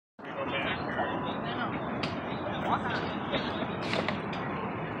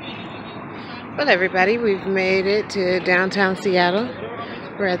Well, everybody, we've made it to downtown Seattle.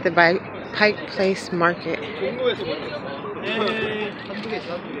 We're at the Pike Place Market.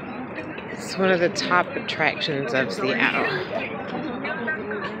 It's one of the top attractions of Seattle.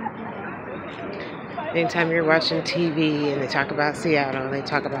 Anytime you're watching TV and they talk about Seattle, they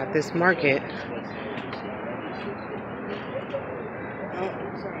talk about this market.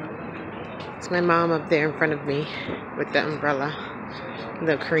 It's my mom up there in front of me with the umbrella,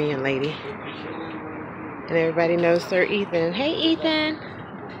 the Korean lady. And everybody knows Sir Ethan. Hey, Ethan.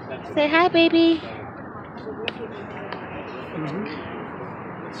 Say hi, baby.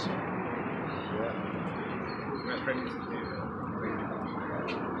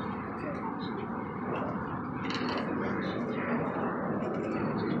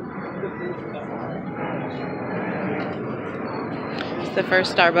 It's the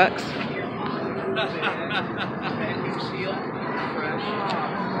first Starbucks.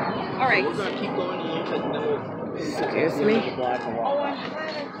 All right. Excuse me.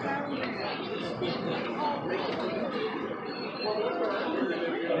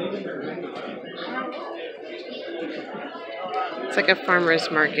 It's like a farmer's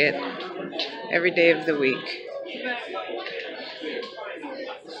market every day of the week.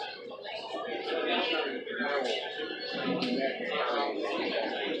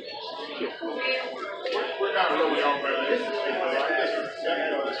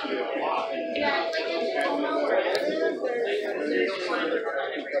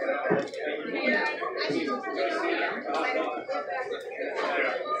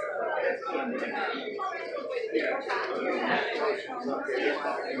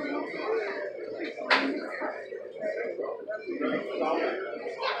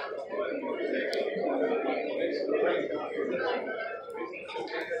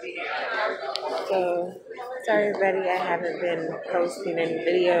 So, sorry everybody, I haven't been posting any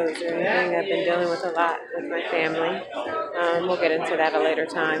videos or anything. I've been dealing with a lot with my family. We'll get into that a later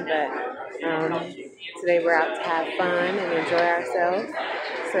time, but today we're out to have fun and enjoy ourselves.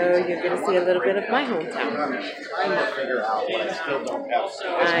 So you're going to see a little bit of my hometown.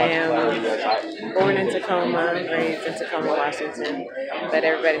 I am born in Tacoma, raised in Tacoma, Washington, but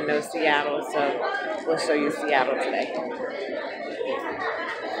everybody knows Seattle, so we'll show you Seattle today.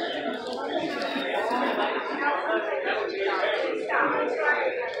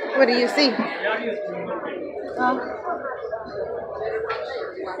 What do you see?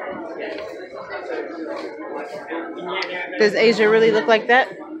 Does Asia really look like that?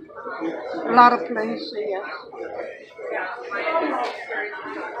 A lot of places, yeah.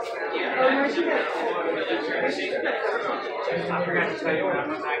 I forgot to tell you when I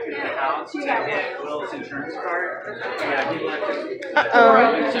went back to the house, I had Will's insurance card.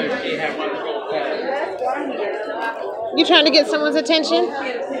 Uh-oh. So she had one You trying to get someone's attention?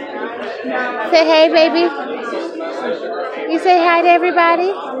 Say hey, baby. You say hi to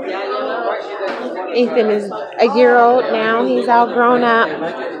everybody? Ethan is a year old now. He's all grown up.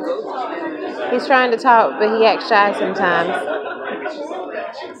 He's trying to talk, but he acts shy sometimes.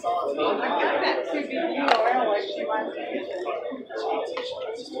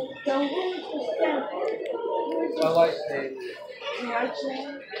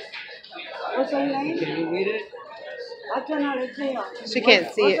 What's her name? Can you read it? I cannot tell. She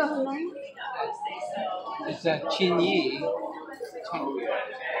can't see it. What's her name? It's a Chin-Yi.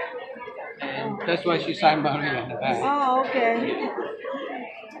 And that's why she signed Maria on the back. Oh, okay.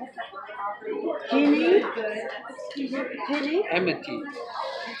 Ginny? Ginny? Amity.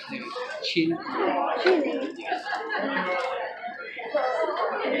 Chin. Ginny.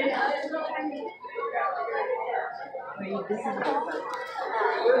 We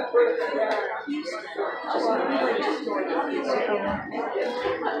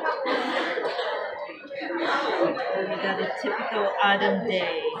got a typical autumn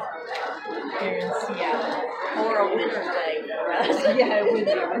day here in Seattle, or a winter day for us. Yeah,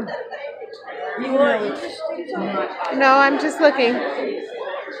 winter. You are interested? No, I'm just looking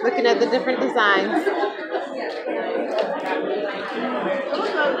at the different designs.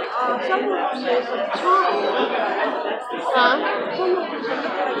 Some of them is a charm. Huh? Some of them is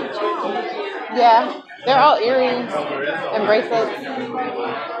a charm. Yeah, they're all earrings and bracelets.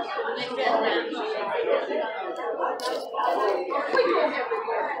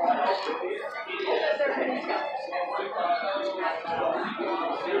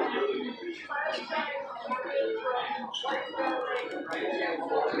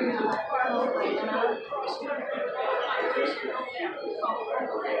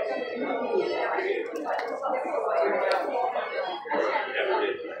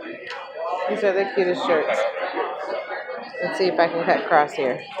 These are the cutest shirts. Let's see if I can cut cross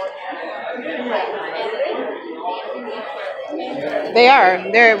here. They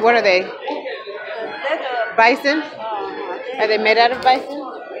are. They're, what are they? That's Bison? Are they made out of bison?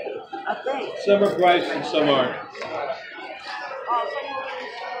 I think. Some are bison, some aren't.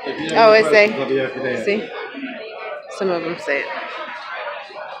 If you have Oh, any it's they. questions, I'll be happy to answer. See? Some of them say it.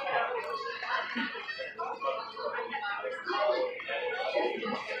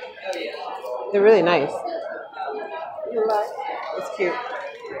 They're really nice. You like? It's cute.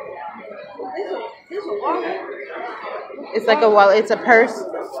 This a wallet. It's like a wallet. It's a purse.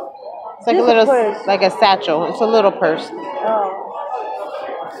 It's like a It's a little, purse. like a satchel. It's a little purse. Oh.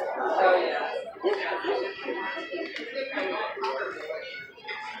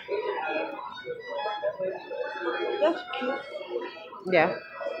 That's cute. Yeah.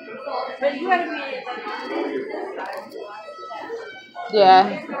 But you gotta be.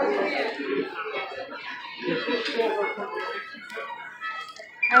 Yeah.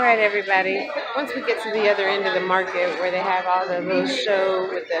 All right, everybody. Once we get to the other end of the market where they have all the little show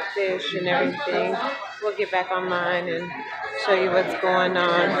with the fish and everything, we'll get back online and show you what's going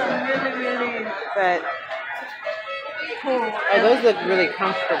on. Really But cool. oh, those look really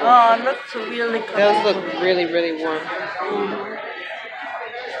comfortable. Oh, looks really cool. Those look really, really warm.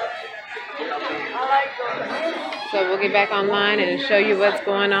 So we'll get back online and show you what's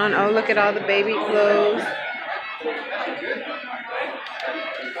going on. Oh, look at all the baby clothes.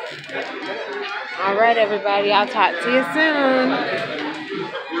 All right, everybody. I'll talk to you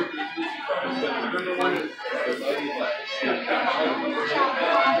soon.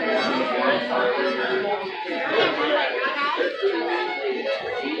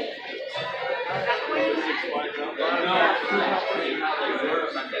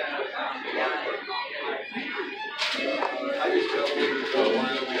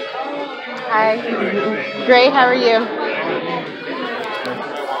 Hi. Great. How are you?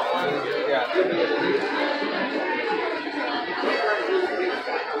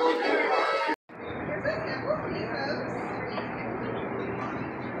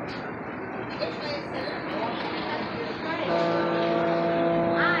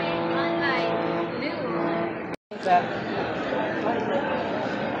 What's that?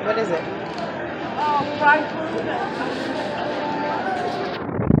 What is it? Fried food.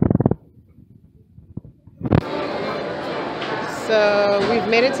 So we've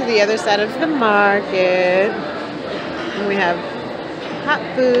made it to the other side of the market. And we have hot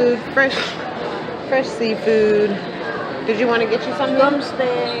food, fresh seafood. Did you want to get you something?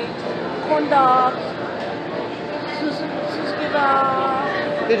 Drumstick, corn dogs,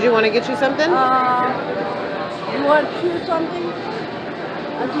 suskida. Did you want to get you something? You want to choose something?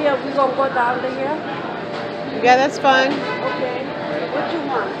 Until we gonna go down there. Yeah, that's fine. Okay. What you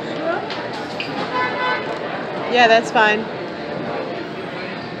want? Sure. Yeah, that's fine.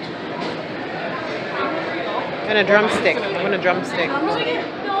 And a drumstick. I want a drumstick.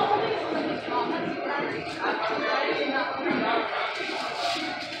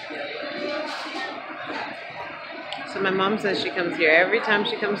 So my mom says she comes here every time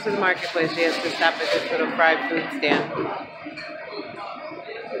she comes to the marketplace. She has to stop at this little fried food stand.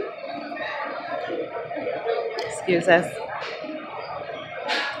 Excuse us.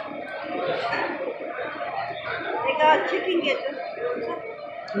 They got chicken gizzard.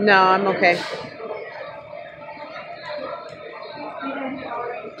 No, I'm okay.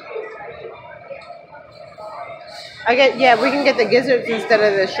 Yeah, we can get the gizzards instead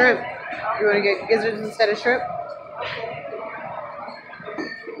of the shrimp. You want to get gizzards instead of shrimp?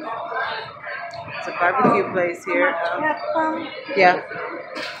 It's a barbecue place here. Yeah.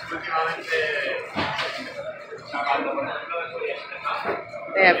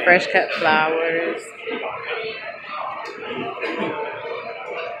 They have fresh cut flowers.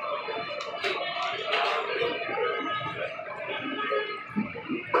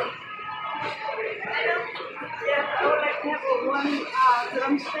 I would like to have one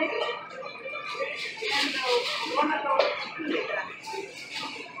drumstick and one of those chicken.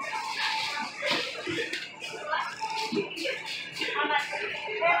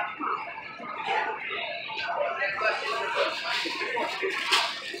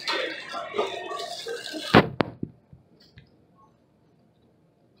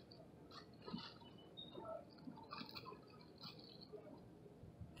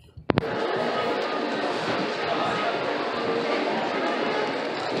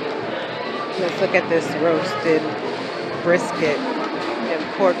 Let's look at this roasted brisket and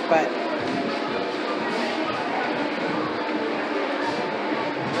pork butt.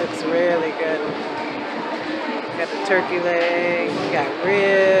 Looks really good. We got the turkey leg, we got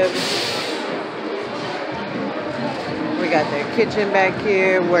ribs, we got their kitchen back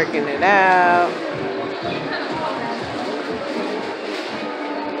here, working it out.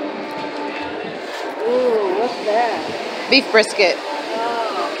 Ooh, what's that? Beef brisket.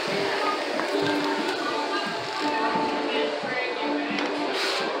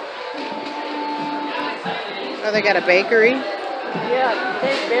 Oh, they got a bakery. Yeah,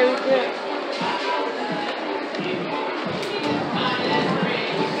 they're very good.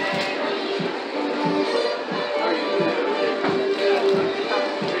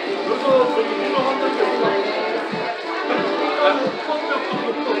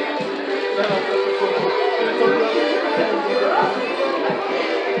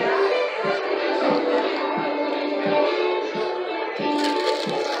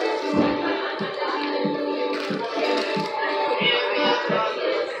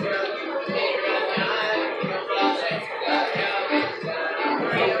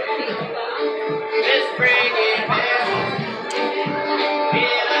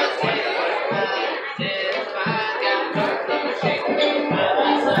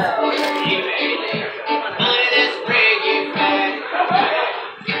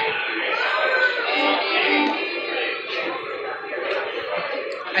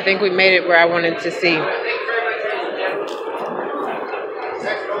 I think we made it where I wanted to see.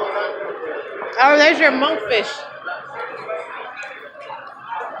 Oh, there's your monkfish.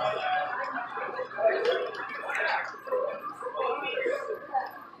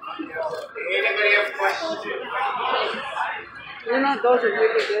 Anybody have questions? You know, those are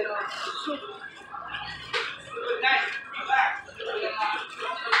really good.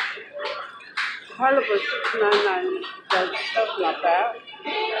 Halibut $6.99. That's not bad.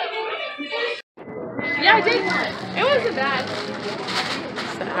 Yeah, I did. It wasn't bad.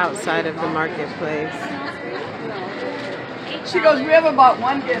 It's the outside of the marketplace. She goes, we have about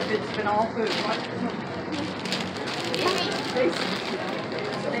one gift. It's been all food.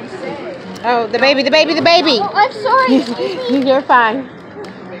 Oh, the baby, the baby, the baby. Oh, I'm sorry. You're fine.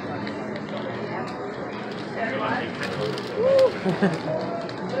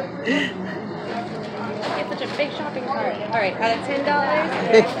 Get such a big shopping cart. All right, out of $10.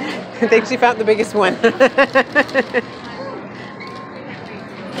 I think she found the biggest one. Oh,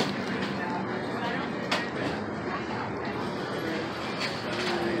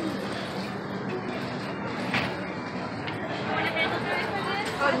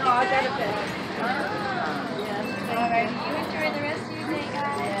 no, I got a pay. All right, you enjoy the rest of your day,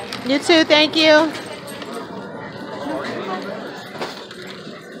 guys. You too, thank you.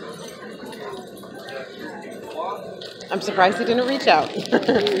 I'm surprised he didn't reach out.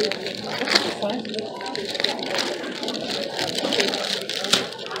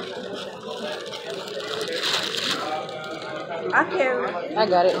 I can't. I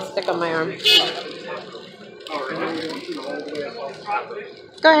got it. It's stuck on my arm.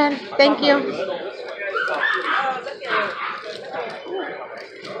 Go ahead. Thank you.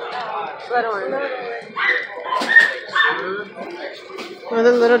 Blood orange. Well,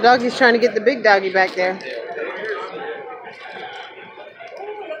 the little doggy's trying to get the big doggy back there. Look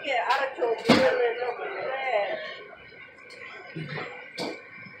at artichoke. Really look.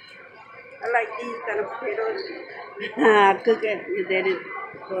 I like these kind of potatoes. Cook it. That is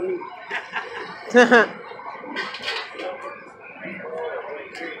for me.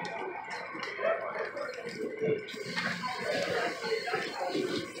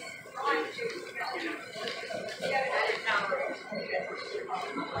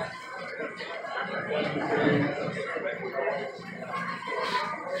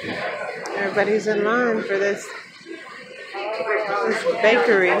 Everybody's in line for this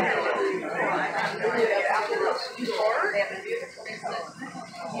bakery.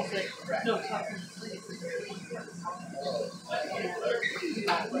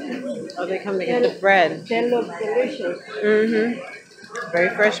 Oh, they come to get the bread. They look delicious. Mm-hmm. Very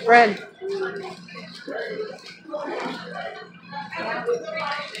fresh bread.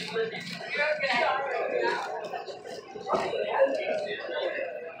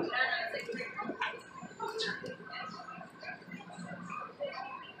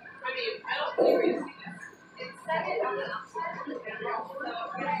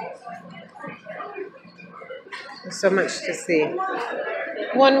 There's so much to see.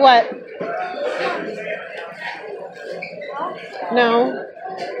 One what? No.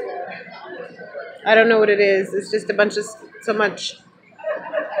 I don't know what it is. It's just a bunch of so much.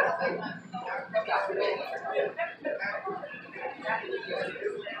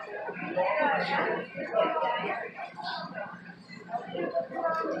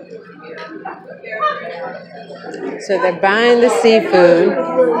 So they're buying the seafood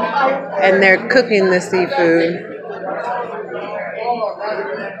and they're cooking the seafood.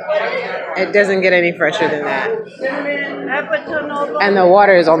 It doesn't get any fresher than that. Apple turnover. And the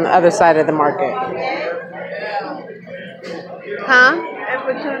water is on the other side of the market. Huh?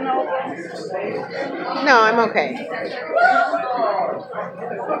 Apple turnover. No, I'm okay.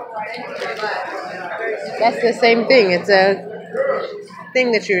 That's the same thing. It's a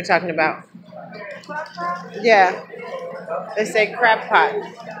thing that you were talking about. Yeah. They say crab pot.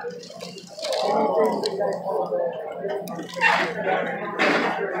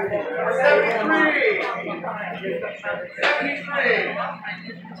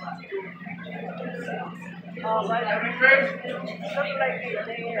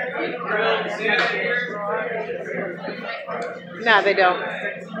 No, they don't.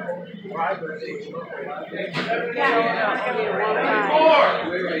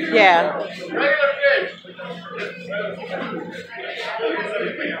 Yeah.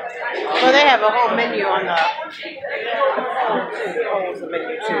 Well, they have a whole menu on the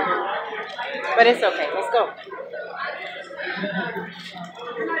menu too. But it's okay. Let's go.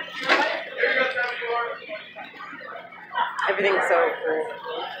 Everything's so cool.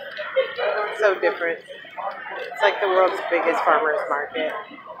 So different. It's like the world's biggest farmers market.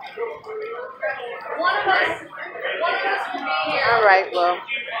 All right, well,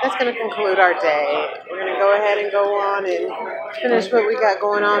 that's going to conclude our day. We're going to go ahead and go on and finish what we got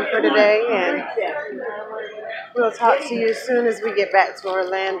going on for today, and we'll talk to you as soon as we get back to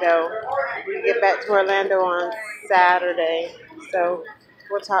Orlando. We get back to Orlando on Saturday, so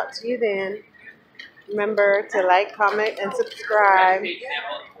we'll talk to you then. Remember to like, comment, and subscribe,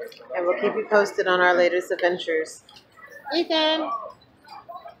 and we'll keep you posted on our latest adventures. Ethan!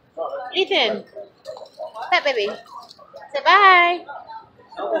 Ethan! Pet baby! Say bye!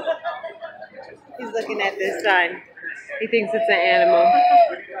 He's looking at this sign. He thinks it's an animal.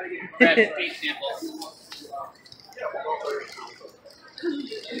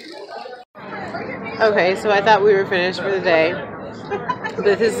 Okay, so I thought we were finished for the day. But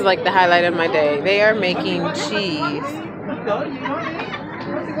this is like the highlight of my day. They are making cheese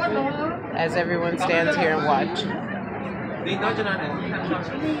as everyone stands here and watch.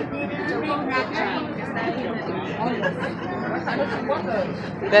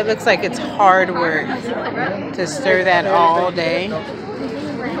 That looks like it's hard work to stir that all day.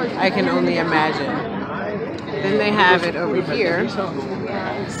 I can only imagine. Then they have it over here.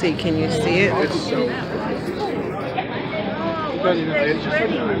 Let's see, can you see it?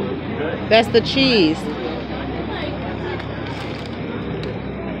 That's the cheese.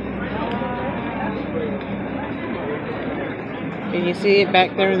 Can you see it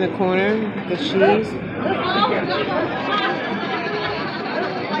back there in the corner? The cheese.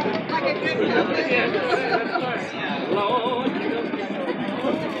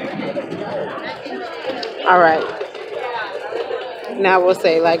 All right. Now we'll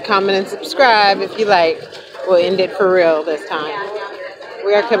say like, comment, and subscribe if you like. We'll end it for real this time.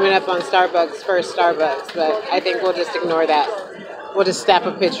 We are coming up on Starbucks' first Starbucks, but I think we'll just ignore that. We'll just snap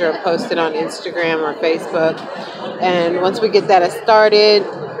a picture and post it on Instagram or Facebook. And once we get that started,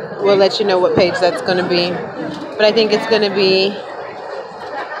 we'll let you know what page that's going to be. But I think it's going to be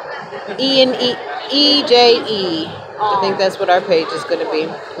EJE. I think that's what our page is going to be.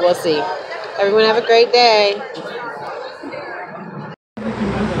 We'll see. Everyone have a great day.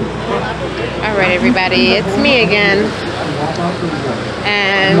 All right, everybody, it's me again,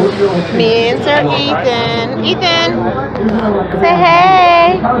 and me and Sir Ethan. Ethan, say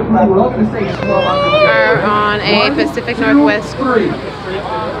hey. Are on a Pacific Northwest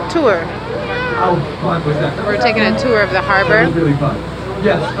tour. We're taking a tour of the harbor.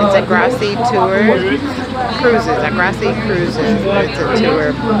 It's a Grassy tour. Cruises, a Grassy Cruises. It's a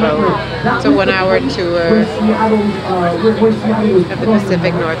tour boat. It's a 1-hour tour of the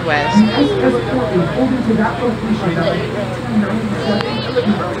Pacific Northwest.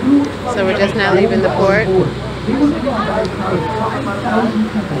 So we're just now leaving the port.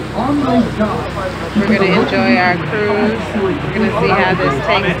 We're going to enjoy our cruise. We're going to see how this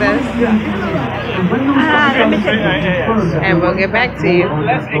takes us. And we'll get back to you.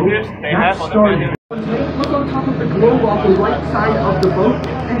 Look on top of the globe off the right side of the boat,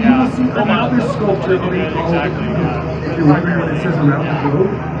 and you will see another sculpture made all over the globe. If you're wondering what it says around the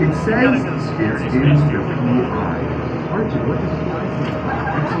globe, it says, it's in your PI. Archie, what does PI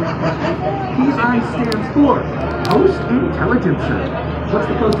stand for? PI stands for Post Intelligencer. What's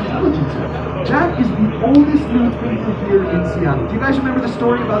the Post Intelligence? That is the oldest newspaper here in Seattle. Do you guys remember the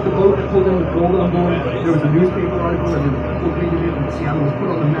story about the boat that pulled in with gold on board? There was a newspaper article and then people reading it and Seattle was put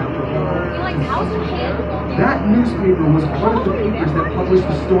on the map for gold. That newspaper was one of the papers that published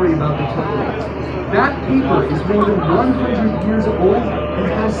the story about the tugboats. That paper is more than 100 years old and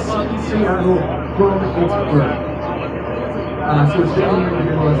has seen Seattle from its birth. So it's definitely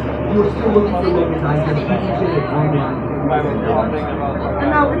ridiculous. You're still looking for local digest. You can get it online. And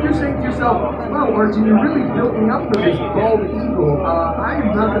now, if you're saying to yourself, "Well, Archie, you really built me up for this bald eagle," I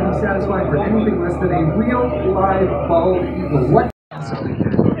am not going to be satisfied for anything less than a real live bald eagle. What?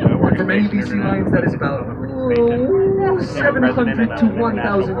 For many of these sea lions, that is about 700 to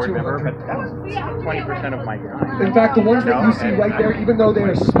 1,200 pounds. 20% of my time. In fact, the ones that you see right there, even though they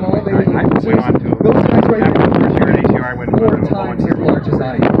are small, they are those guys right there are 4 times as large as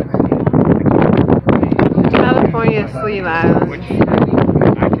I am. California Sea Lions.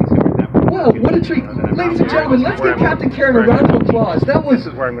 Well, what a treat. Ladies and gentlemen, let's give Captain Karen a round of applause. That was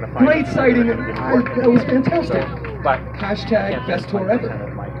great sighting. That was fantastic. Hashtag best tour ever.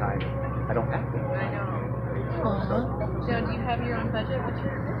 I don't have to. So do you have your own budget? What's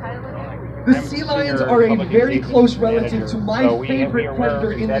your title again? The sea lions are a very close relative to my favorite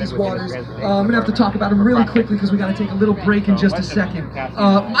predator in these waters. I'm going to have to talk about them really quickly because we got to take a little break in just a second.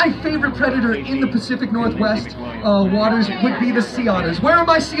 My favorite predator in the Pacific Northwest waters would be the sea otters. Where are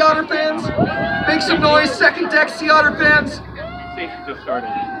my sea otter fans? Make some noise, second deck sea otter fans. Just started.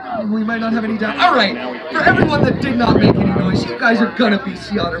 We might not have any doubt. All right, for everyone that did not make any noise, you guys are gonna be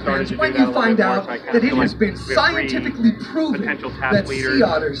sea otter fans when you find out that it has been scientifically proven that sea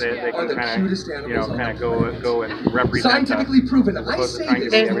otters are the cutest animals on the planet. Scientifically proven. I say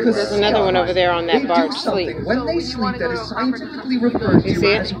this because there's another one over there on that barge sleep. When they sleep, that is scientifically referred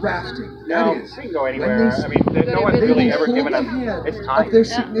to as rafting. That is. We can go anywhere. I mean, no one's really ever given us it's time of their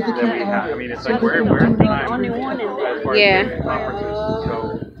significant that we have. I mean, it's like we're only one in there. Yeah.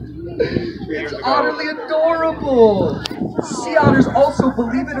 It's utterly adorable! Sea otters also,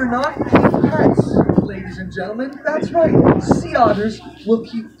 believe it or not, keep pets, ladies and gentlemen. That's right. Sea otters will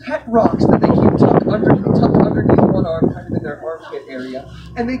keep pet rocks that they keep tucked underneath one arm, kind of in their armpit area.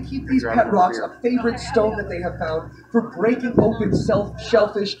 And they keep these pet rocks, a favorite stone that they have found, for breaking open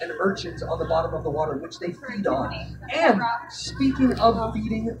shellfish and urchins on the bottom of the water, which they feed on. And speaking of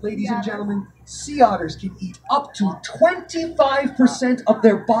feeding, ladies and gentlemen, sea otters can eat up to 25% of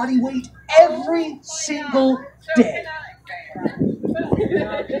their body weight every single day.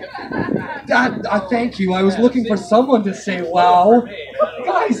 Thank you. I was looking for someone to say wow.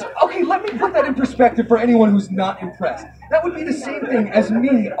 Guys, okay, let me put that in perspective for anyone who's not impressed. That would be the same thing as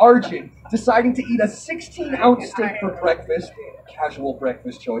me, Arjun, deciding to eat a 16-ounce steak for breakfast, casual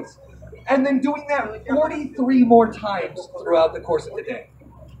breakfast choice, and then doing that 43 more times throughout the course of the day.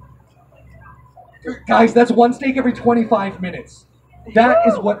 Guys, that's one steak every 25 minutes. That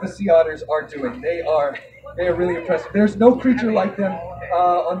is what the sea otters are doing. They are really impressive. There's no creature like them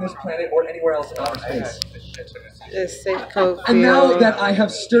on this planet or anywhere else in outer space. And now that I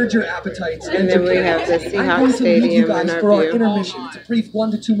have stirred your appetites, and then we have the Seahawks Stadium you guys for our intermission. It's a brief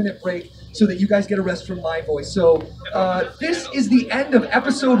 1 to 2 minute break so that you guys get a rest from my voice. So this is the end of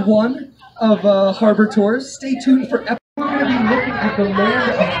episode 1 of Harbor Tours. Stay tuned for episode. We're going to be looking at the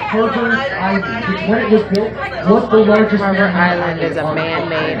land of Harbor Island, which when it was built was the largest Harbor Island is a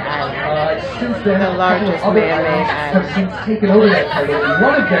man-made island. Since then, the largest other man-made islands have since taken over that title.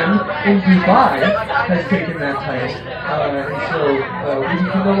 One of them, in Dubai, has taken that title. And so we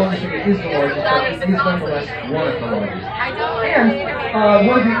can no longer say it is the largest, but it is nonetheless one of the largest. And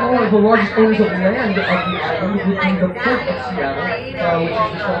one of the largest owners of land of the island would be the Port of Seattle, which is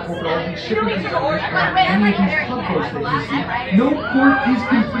responsible for all these shipping containers and many of these tugboats that you see. No port is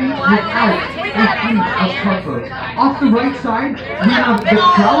complete without a fleet of tugboats. Off the right side, we have the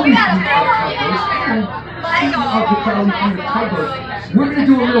Crowley fleet of tugboats, and speaking of the Crowley fleet of tugboats, we're going to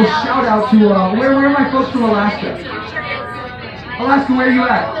do a little shout out to, where are my folks from Alaska? Alaska, where are you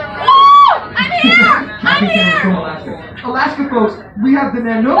at? I'm here! I'm here! From Alaska. Alaska folks, we have the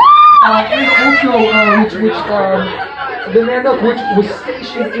Nanook, and also, the Nanook, which was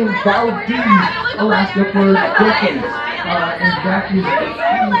stationed in Valdez, Alaska for decades. And that is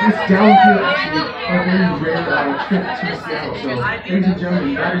down here actually a very rare trip to Seattle. So, ladies and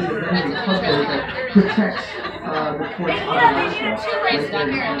gentlemen, that is the name of the tugboat that protects the ports of Alaska. There's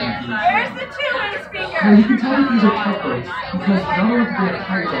the two-way speaker. Now you can tell that these are tugboats because not only do they have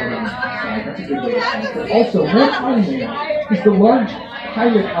tires all around the side, that's a good way to say it, but also more common than that is the large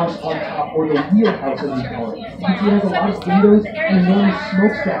pilot house on top, or the wheelhouse as we call it. You can see it has a lot of windows and enormous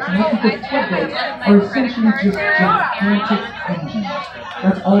smokestacks, and that's because tugboats are essentially just gigantic engines.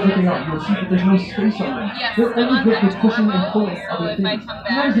 That's all that they are. You'll see that there's no space on them. They're only good for pushing and pulling other things. And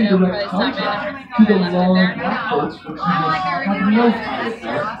that is in direct contrast to the long blackboats, which you will see have no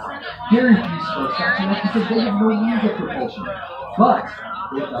power, very few smokestacks, and that's because they have no means of propulsion. But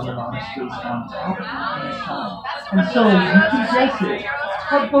they've got a lot of space on top and inside. And so, you can guess it,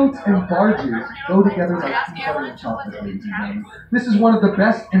 tugboats and barges go together like peanut and chocolate, ladies and gentlemen. This is one of the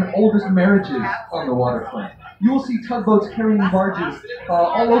best and oldest marriages on the waterfront. You will see tugboats carrying barges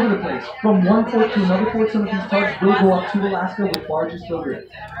all over the place, from one port to another port. Some of these tugs will go up to Alaska with barges filled with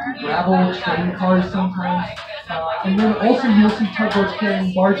gravel, train cars sometimes. And then also you'll see tugboats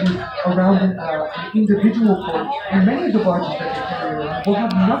carrying barges around an individual port, and many of the barges that they carry around will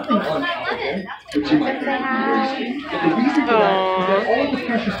have nothing on top of it, which you might think would be very strange. But the reason for that is that all of the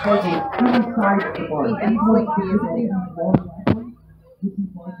precious cargo is inside the barge. These ones specifically have long lines, with these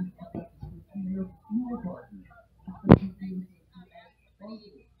barges fuel barges.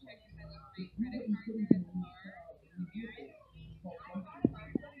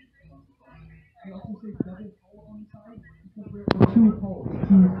 They also say double hull on the side because there are two hulls,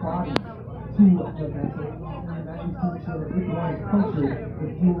 two bodies, two of the vessel, and that is to ensure that if one is punctured, the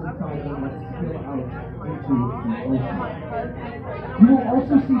fuel inside will not spill out into the ocean. You will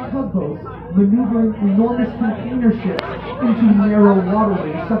also see tugboats maneuvering enormous container ships into narrow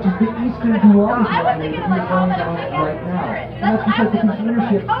waterways, such as the Eastern Duarte waterway that we are going down right now. And that's because the container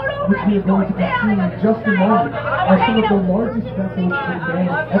ships, which we are going to be seeing in just a moment, are some of the largest vessels that man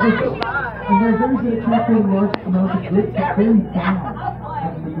has ever built. And they're very good at transporting large amounts of goods, but very bad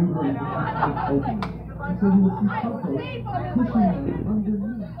at maneuvering between openings. And so you will see tugboats pushing them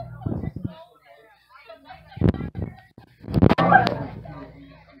underneath.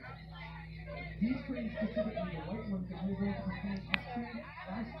 These cranes, specifically the white ones that we're going to be seeing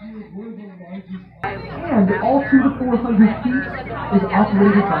last year, were the largest. And all 200 to 400 feet is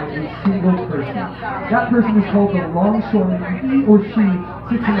operated by a single person. That person is called the longshoreman. He or she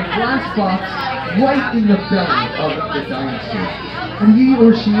sits in a glass box right in the belly of the dinosaur. And he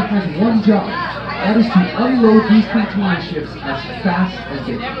or she has one job. That is to unload these container ships as fast as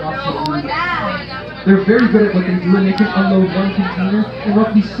they possibly can. They're very good at what they do, and they can unload one container in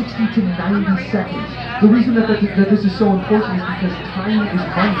roughly 60 to 90 seconds. The reason that this is so important is because time is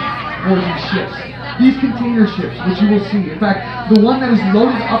money for these ships. These container ships, which you will see, in fact, the one that is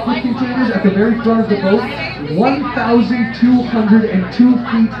loaded up with containers at the very front of the boat, 1,202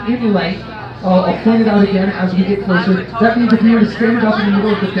 feet in length. I'll point it out again as we get closer. That means if you were to stand it up in the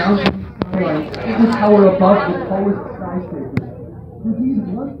middle of the downtown skyline, it would tower above the tallest skyscrapers. For these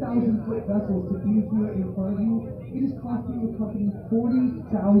 1,000-foot vessels to be here in front of you, it is costing the company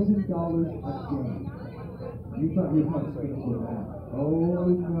 $40,000 a day. You thought you were talking about that. Oh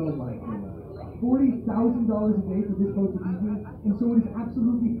no, my goodness. $40,000 a day for this boat to be here, and so it is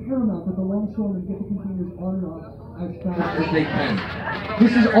absolutely paramount that the longshoremen get the containers on and off as fast as they can.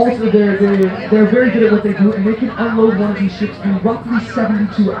 This is also, they're very good at what they do, and they can unload one of these ships in roughly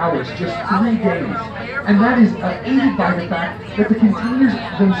 72 hours, just 3 days. And that is aided by the fact that the containers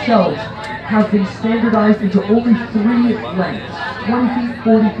themselves have been standardized into only 3 lengths, 20 feet,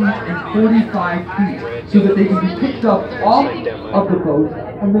 40 feet, and 45 feet, so that they can be picked up off of the boat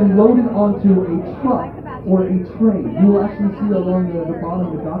and then loaded onto a truck or a train. You will actually see along the bottom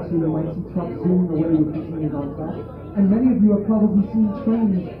of the docks here, you might see trucks zooming away with containers on top. And many of you have probably seen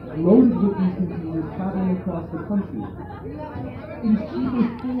trains loaded with these containers traveling across the country. It is cheaper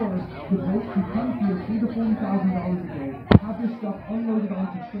for the boats to come here $3,000 to $40,000 a day, have their stuff unloaded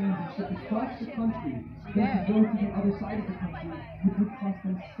onto trains and shipped across the country, than to go to the other side of the country, which would cost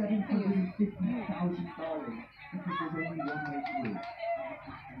them $750,000 because there's only one way through.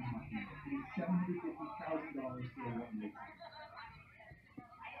 It is $750,000 for a one-way through.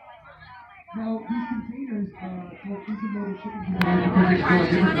 Now, these containers, called intermodal shipping containers, because they go on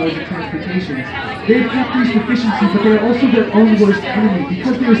different modes of transportation, they've increased efficiency, but they are also their own worst enemy.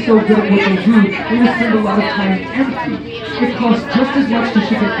 Because they are so good at what they do, they will spend a lot of time empty. It costs just as much to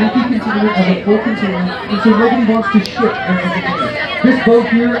ship an empty container as a full container, and so nobody wants to ship an empty container. This boat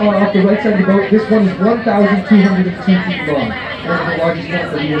here, off the right side of the boat, this one is 1,202 feet long. One of the largest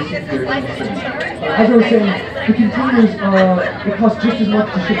ones that we will see here in the city. As I was saying, the containers, it costs just as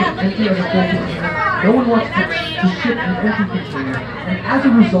much to ship an empty as a full container. No one wants to ship an empty container, and as a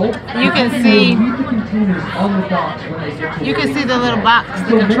result, you can see leave the containers on the docks when they get to you can see the little box,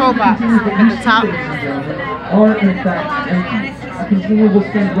 the control box at the top. Are in fact empty. A container will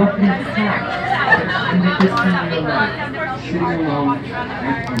spend roughly half of its 15-year life sitting alone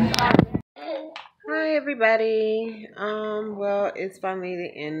empty. Hi. Hi everybody. Well, it's finally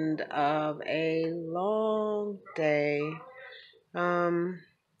the end of a long day.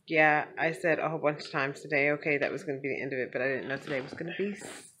 Yeah, I said a whole bunch of times today, okay, that was going to be the end of it, but I didn't know today was going to be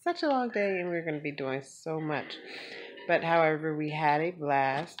such a long day and we were going to be doing so much. But however, we had a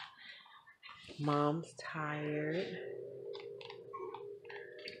blast. Mom's tired.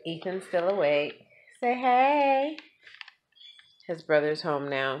 Ethan's still awake. Say hey. His brother's home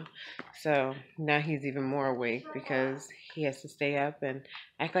now, so now he's even more awake because he has to stay up and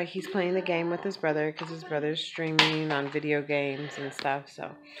act like he's playing the game with his brother because his brother's streaming on video games and stuff.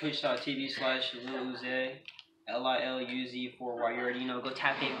 So Twitch.tv/Liluz, LILUZ for while you already know. Go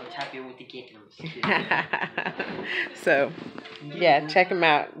tap in with the games. So yeah, check him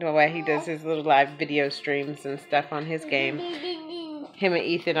out the way he does his little live video streams and stuff on his game. Him and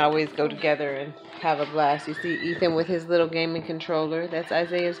Ethan always go together and have a blast. You see Ethan with his little gaming controller. That's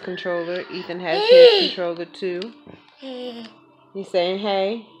Isaiah's controller. Ethan has his controller too. You saying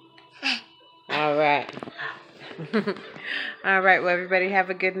hey? All right. All right. Well, everybody have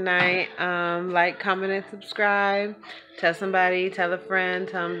a good night. Like, comment, and subscribe. Tell somebody, tell a friend,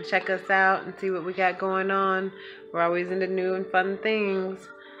 tell them to check us out and see what we got going on. We're always into new and fun things.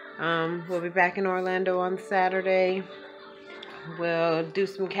 We'll be back in Orlando on Saturday. We'll do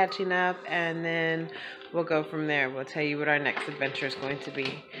some catching up and then we'll go from there. We'll tell you what our next adventure is going to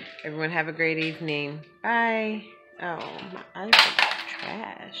be. Everyone have a great evening. Bye. Oh, my eyes are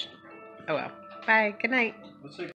trash. Oh well. Bye. Good night.